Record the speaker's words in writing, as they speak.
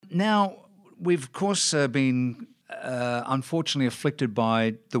Now, we've, of course, been unfortunately afflicted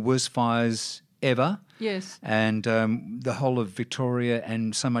by the worst fires ever. Yes. And the whole of Victoria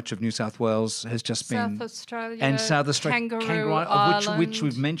and so much of New South Wales has just been... South Australia, and South Australia, Kangaroo Island. which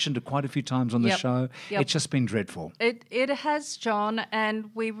we've mentioned quite a few times on the show. Yep. It's just been dreadful. It has, John, and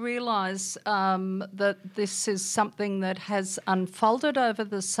we realise that this is something that has unfolded over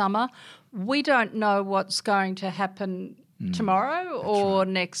the summer. We don't know what's going to happen tomorrow or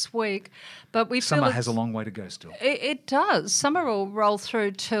next week, but we Summer feel has a long way to go still. It does. Summer will roll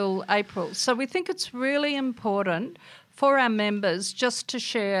through till April. So we think it's really important for our members just to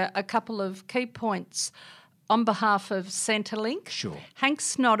share a couple of key points on behalf of Centrelink. Sure.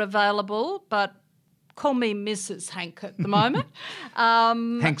 Hank's not available, but call me Mrs. Hank at the moment.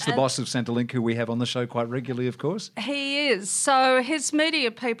 Hank's the boss of Centrelink, who we have on the show quite regularly, of course. He is. So his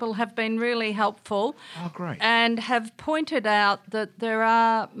media people have been really helpful. Oh, great. And have pointed out that there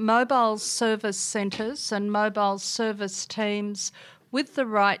are mobile service centres and mobile service teams with the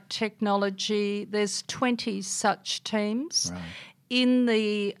right technology. There's 20 such teams in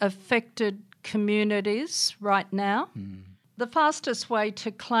the affected communities right now. The fastest way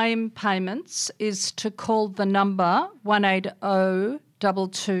to claim payments is to call the number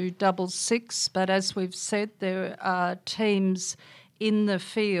 180-2266, but as we've said, there are teams in the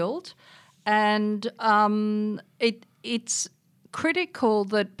field, and it's critical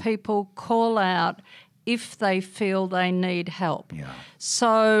that people call out if they feel they need help. Yeah.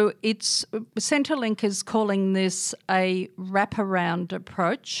 So Centrelink is calling this a wraparound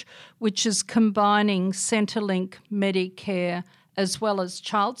approach, which is combining Centrelink Medicare as well as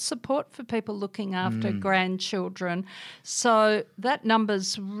child support for people looking after grandchildren. So that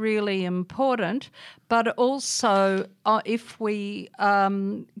number's really important. But also if we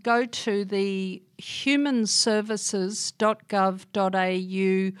go to the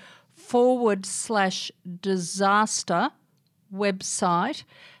humanservices.gov.au/disaster website,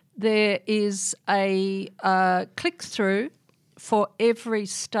 there is a click-through for every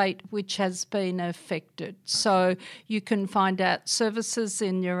state which has been affected. So you can find out services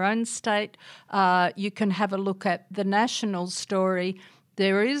in your own state. You can have a look at the national story.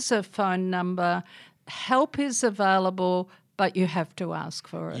 There is a phone number. Help is available, but you have to ask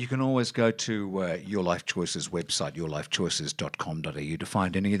for it. You can always go to Your Life Choices website, yourlifechoices.com.au, to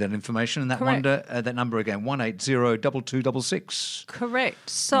find any of that information. And that that number again, 180-2266. Correct.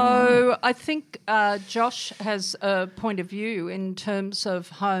 So I think Josh has a point of view in terms of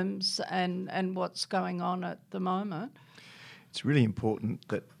homes and what's going on at the moment. It's really important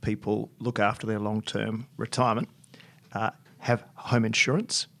that people look after their long-term retirement, have home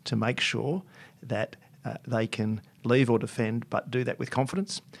insurance to make sure that they can leave or defend, but do that with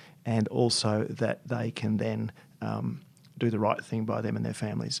confidence, and also that they can then do the right thing by them and their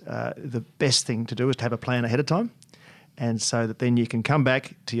families. The best thing to do is to have a plan ahead of time, and so that then you can come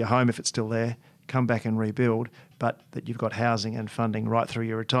back to your home if it's still there, come back and rebuild, but that you've got housing and funding right through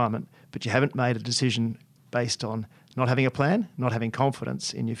your retirement, but you haven't made a decision based on not having a plan, not having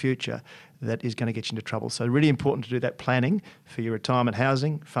confidence in your future, that is going to get you into trouble. So really important to do that planning for your retirement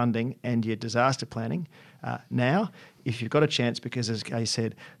housing, funding, and your disaster planning now, if you've got a chance, because as Kay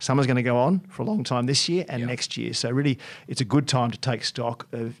said, summer's going to go on for a long time this year and next year. So really, it's a good time to take stock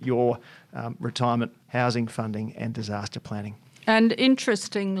of your retirement housing, funding, and disaster planning. And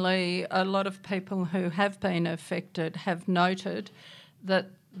interestingly, a lot of people who have been affected have noted that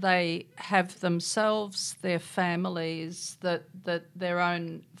they have themselves, their families, that their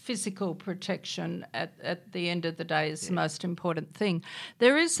own physical protection at the end of the day is the most important thing.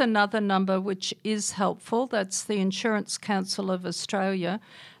 There is another number which is helpful. That's the Insurance Council of Australia,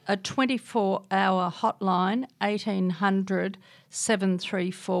 a 24-hour hotline, 1800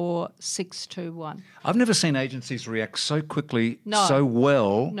 734 621. I've never seen agencies react so quickly, so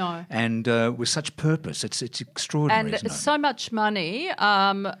well, and with such purpose. It's extraordinary, and so much money.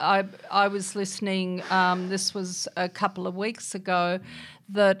 I was listening, this was a couple of weeks ago,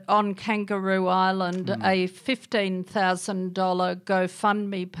 that on Kangaroo Island, a $15,000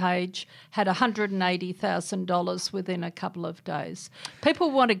 GoFundMe page had $180,000 within a couple of days.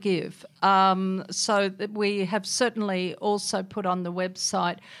 People want to give. So that we have certainly also put on the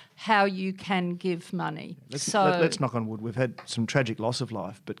website how you can give money. Let's knock on wood. We've had some tragic loss of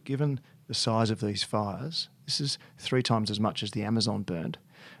life, but given the size of these fires, this is 3 times as much as the Amazon burned.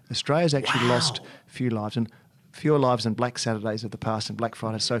 Australia's actually lost fewer lives than Black Saturdays of the past and Black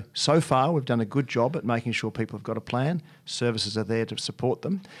Fridays. So far, we've done a good job at making sure people have got a plan. Services are there to support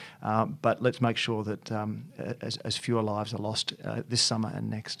them. But let's make sure that as fewer lives are lost this summer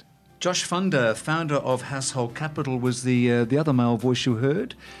and next. Josh Funder, founder of Household Capital, was the other male voice you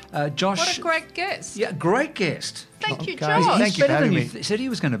heard. Josh, What a great guest. yeah, great guest. Thank you, Okay. Josh. Thank you for Better than having you me. said he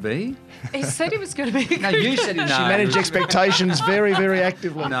was going to be. He said he was going to be. No, you said he. No, She managed expectations very, very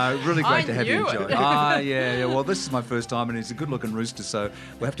actively. No, really great I to have you, knew it. Josh. Yeah. Well, this is my first time, and he's a good-looking rooster, so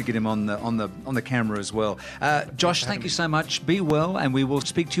we'll have to get him on the camera as well. Josh, thank you so much. Be well, and we will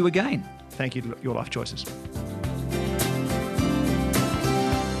speak to you again. Thank you, Your Life Choices.